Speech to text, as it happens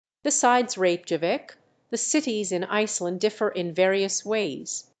Besides Reykjavik, the cities in Iceland differ in various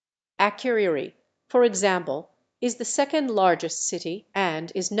ways. Akureyri, for example, is the second largest city,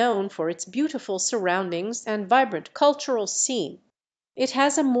 and is known for its beautiful surroundings and vibrant cultural scene. It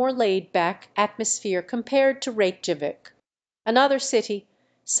has a more laid back atmosphere compared to Reykjavik. Another city,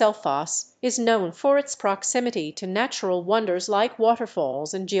 Selfoss, is known for its proximity to natural wonders like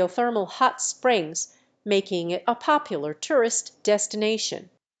waterfalls and geothermal hot springs, making it a popular tourist destination.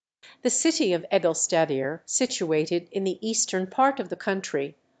 The city of Egilsstadir, situated in the eastern part of the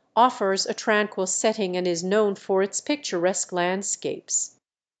country, offers a tranquil setting and is known for its picturesque landscapes.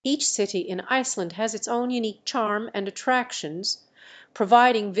 Each city in Iceland has its own unique charm and attractions,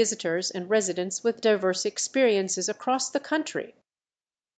 providing visitors and residents with diverse experiences across the country.